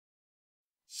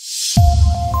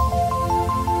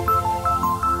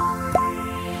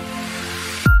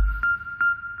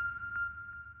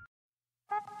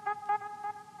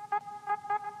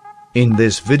In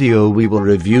this video we will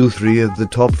review 3 of the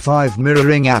top 5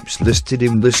 mirroring apps listed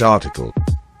in this article.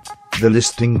 The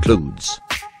list includes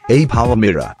a power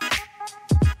mirror.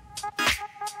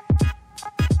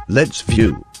 Let's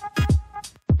view.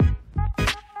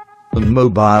 And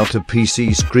mobile to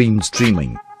PC screen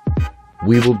streaming.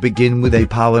 We will begin with a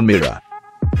power mirror.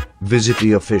 Visit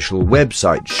the official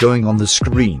website showing on the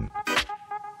screen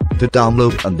to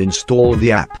download and install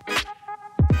the app.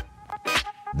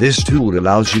 This tool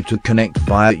allows you to connect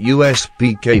via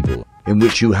USB cable, in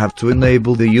which you have to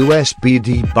enable the USB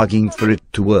debugging for it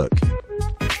to work.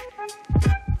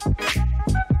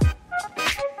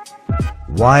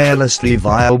 Wirelessly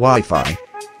via Wi-Fi.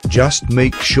 Just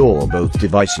make sure both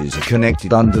devices are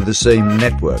connected under the same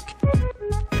network.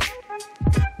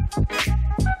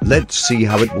 Let's see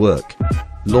how it works.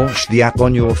 Launch the app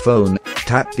on your phone,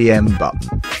 tap the M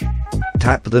button.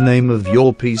 Tap the name of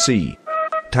your PC.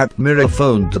 Tap mirror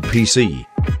phone to PC.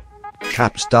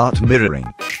 Tap start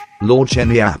mirroring. Launch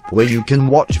any app where you can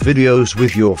watch videos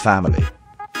with your family.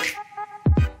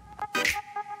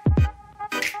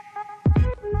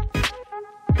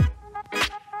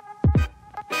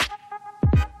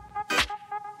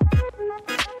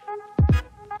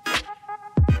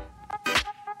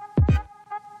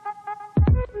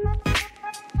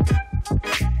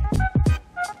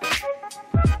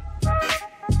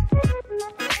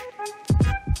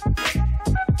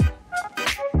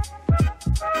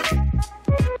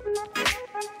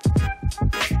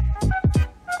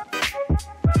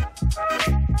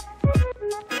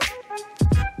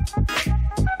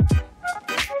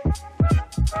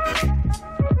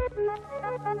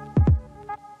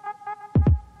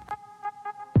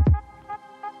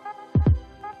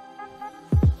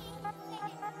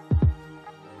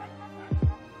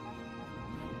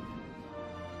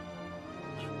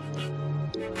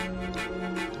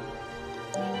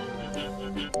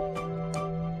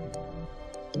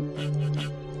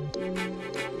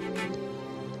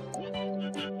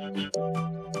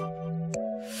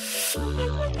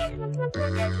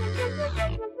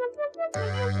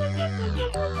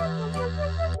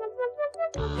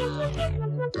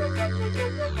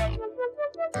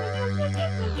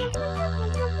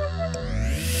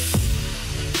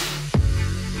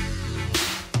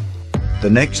 The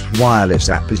next wireless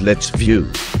app is Let's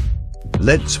View.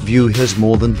 Let's View has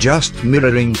more than just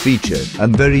mirroring feature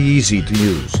and very easy to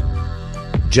use.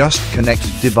 Just connect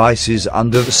devices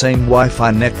under the same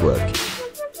Wi-Fi network.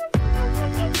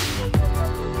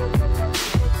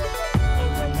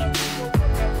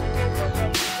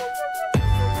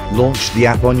 Launch the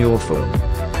app on your phone.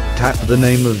 Tap the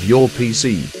name of your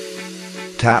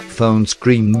PC. Tap phone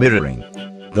screen mirroring.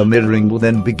 The mirroring will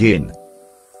then begin.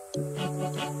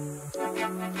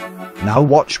 Now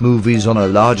watch movies on a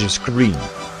larger screen.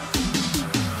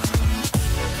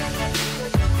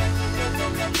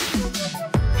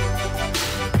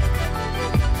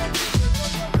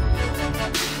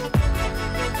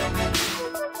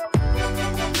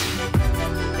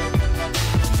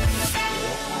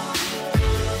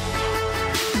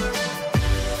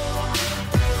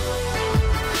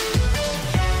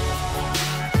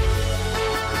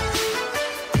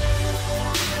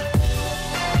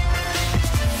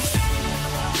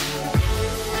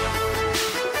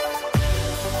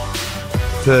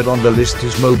 Third on the list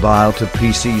is mobile to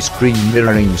PC screen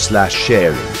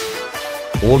mirroring/sharing.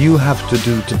 All you have to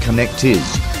do to connect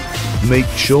is make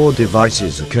sure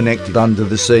devices are connected under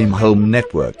the same home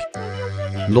network.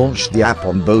 Launch the app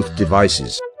on both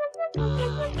devices.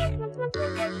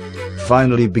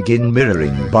 Finally begin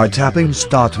mirroring by tapping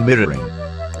Start Mirroring.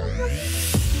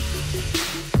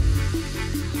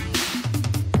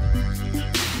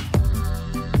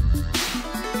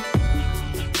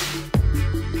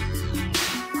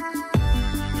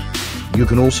 You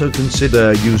can also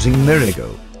consider using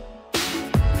Mirigo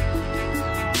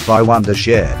by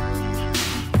Wondershare.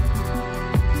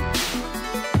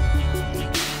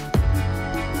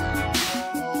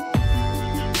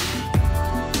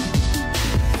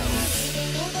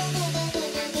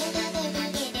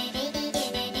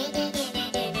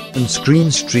 And Screen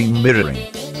Stream Mirroring.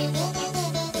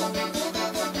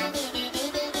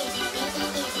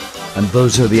 And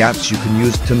those are the apps you can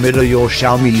use to mirror your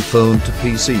Xiaomi phone to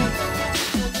PC.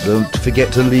 Don't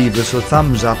forget to leave us a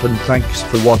thumbs up and thanks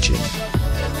for watching.